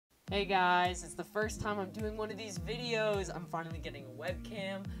Hey guys, it's the first time I'm doing one of these videos. I'm finally getting a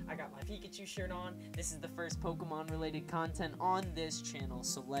webcam. I got my Pikachu shirt on. This is the first Pokemon related content on this channel,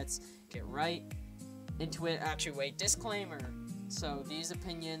 so let's get right into it. Actually, wait, disclaimer. So these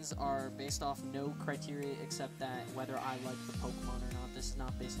opinions are based off no criteria except that whether I like the Pokemon or not. This is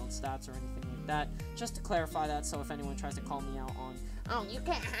not based on stats or anything like that. Just to clarify that, so if anyone tries to call me out on, oh, you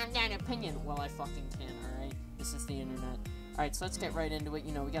can't have that opinion, well, I fucking can, alright? This is the internet. Alright, so let's get right into it.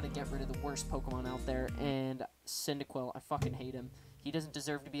 You know, we gotta get rid of the worst Pokemon out there, and Cyndaquil, I fucking hate him. He doesn't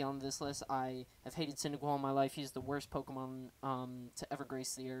deserve to be on this list. I have hated Cyndaquil all my life. He's the worst Pokemon to ever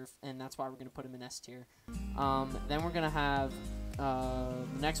grace the earth, and that's why we're gonna put him in S tier. Then we're gonna have the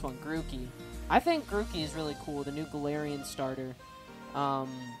next one, Grookey. I think Grookey is really cool, the new Galarian starter.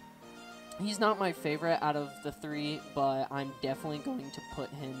 He's not my favorite out of the three, but I'm definitely going to put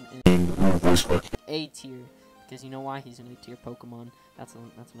him in A tier. Because you know why? He's an A-tier Pokemon. That's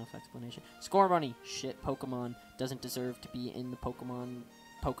enough explanation. Scorbunny, shit Pokemon. Doesn't deserve to be in the Pokemon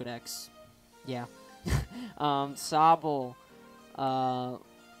Pokedex. Yeah. Sobble. I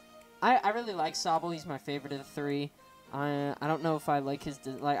really like Sobble. He's my favorite of the three. I don't know if I like his...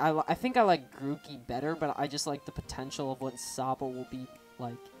 I think I like Grookey better, but I just like the potential of what Sobble will be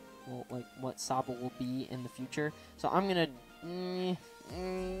like. Well, like what Sobble will be in the future. So I'm gonna... I'm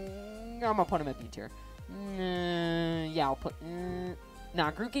gonna put him at B tier. Yeah, I'll put...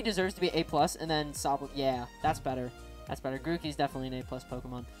 Nah, Grookey deserves to be A+, and then Sobble... Yeah, that's better. That's better. Grookey's definitely an A+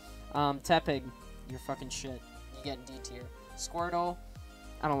 Pokemon. Tepig, you're fucking shit. You get D tier. Squirtle,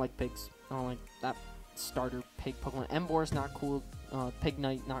 I don't like pigs. I don't like that starter pig Pokemon. Emboar's not cool.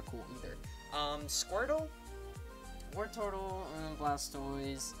 Pignite, not cool either. Squirtle, Wartortle,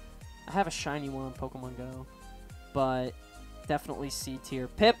 Blastoise. I have a shiny one on Pokemon Go, but definitely C tier.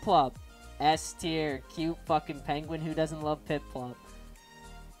 Piplup, S tier, cute fucking penguin. Who doesn't love Piplup?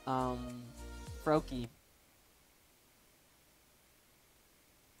 Froakie.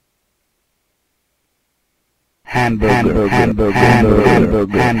 Hamburger.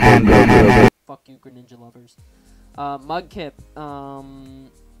 Fuck you, Greninja lovers. Mudkip.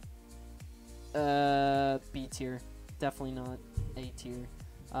 B tier. Definitely not A tier.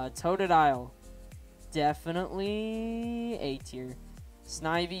 Totodile. Definitely A tier.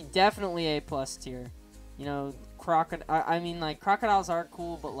 Snivy, definitely A+ tier. You know, I mean, like, crocodiles are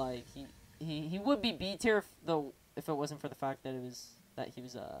cool, but like he would be B tier if it wasn't for the fact that he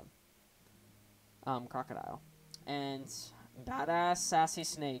was a crocodile. And badass sassy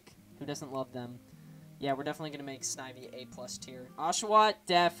snake. Who doesn't love them? Yeah, we're definitely gonna make Snivy A+ tier. Oshawott,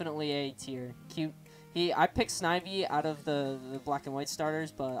 definitely A tier. Cute. I picked Snivy out of the black and white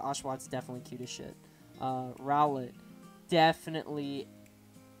starters, but Oshawott's definitely cute as shit. Rowlet, definitely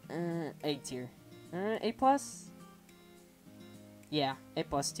A tier. A+? Yeah, A+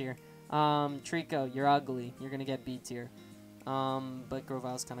 tier. Trico, you're ugly. You're gonna get B tier. But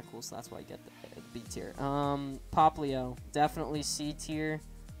Grovile's kind of cool, so that's why I get the B tier. Poplio, definitely C tier.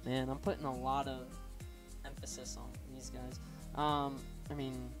 Man, I'm putting a lot of emphasis on these guys. I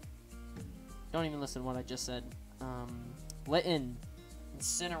mean, don't even listen to what I just said. Litten,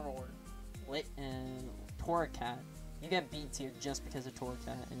 Incineroar, Litten, Torracat. You get B tier just because of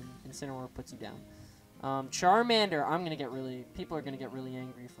Torracat, and Incineroar puts you down. Charmander, people are gonna get really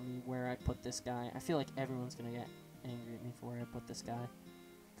angry for me where I put this guy. I feel like everyone's gonna get angry at me for where I put this guy.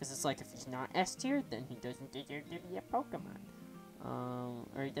 Because it's like, if he's not S tier, then he doesn't deserve to be a Pokemon.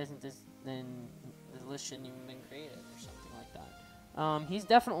 Or he doesn't, then the list shouldn't even been created, or something like that. He's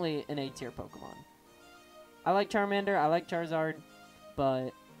definitely an A tier Pokemon. I like Charmander, I like Charizard,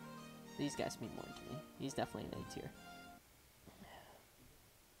 but these guys mean more to me. He's definitely an A tier.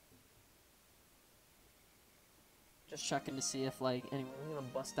 Just checking to see if, like, anyone's gonna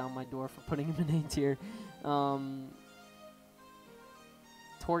bust down my door for putting him in A tier.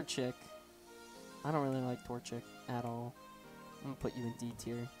 Torchic. I don't really like Torchic at all. I'm gonna put you in D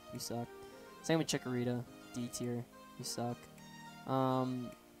tier. You suck. Same with Chikorita. D tier. You suck.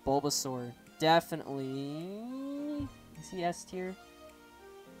 Bulbasaur. Definitely... Is he S tier?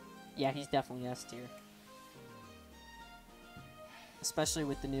 Yeah, he's definitely S tier. Especially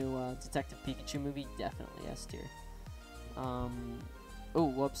with the new Detective Pikachu movie. Definitely S tier. Oh,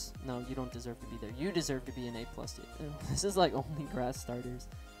 whoops. No, you don't deserve to be there. You deserve to be an A+ tier. This is like only grass starters.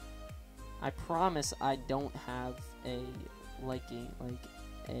 I promise I don't have a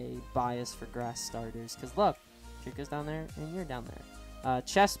bias for grass starters. Because look, Chico's down there and you're down there.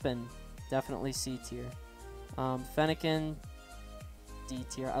 Chespin, definitely C tier. Fennekin, D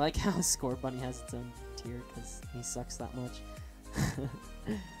tier. I like how Scorbunny has its own tier because he sucks that much.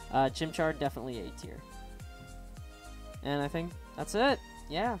 Chimchar, definitely A tier. And I think that's it.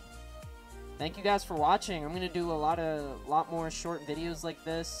 Yeah. thank you guys for watching. I'm gonna do a lot more short videos like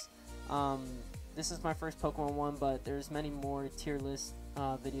this. This is my first Pokemon one, but there's many more tier list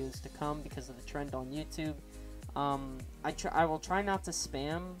videos to come because of the trend on YouTube. I will try not to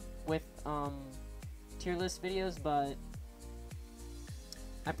spam with tier list videos, but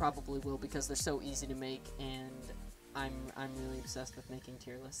I probably will because they're so easy to make, and I'm really obsessed with making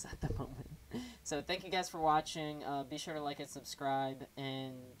tier lists at the moment. So thank you guys for watching. Be sure to like and subscribe,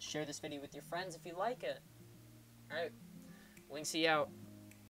 and share this video with your friends if you like it. Alright, Winksy out.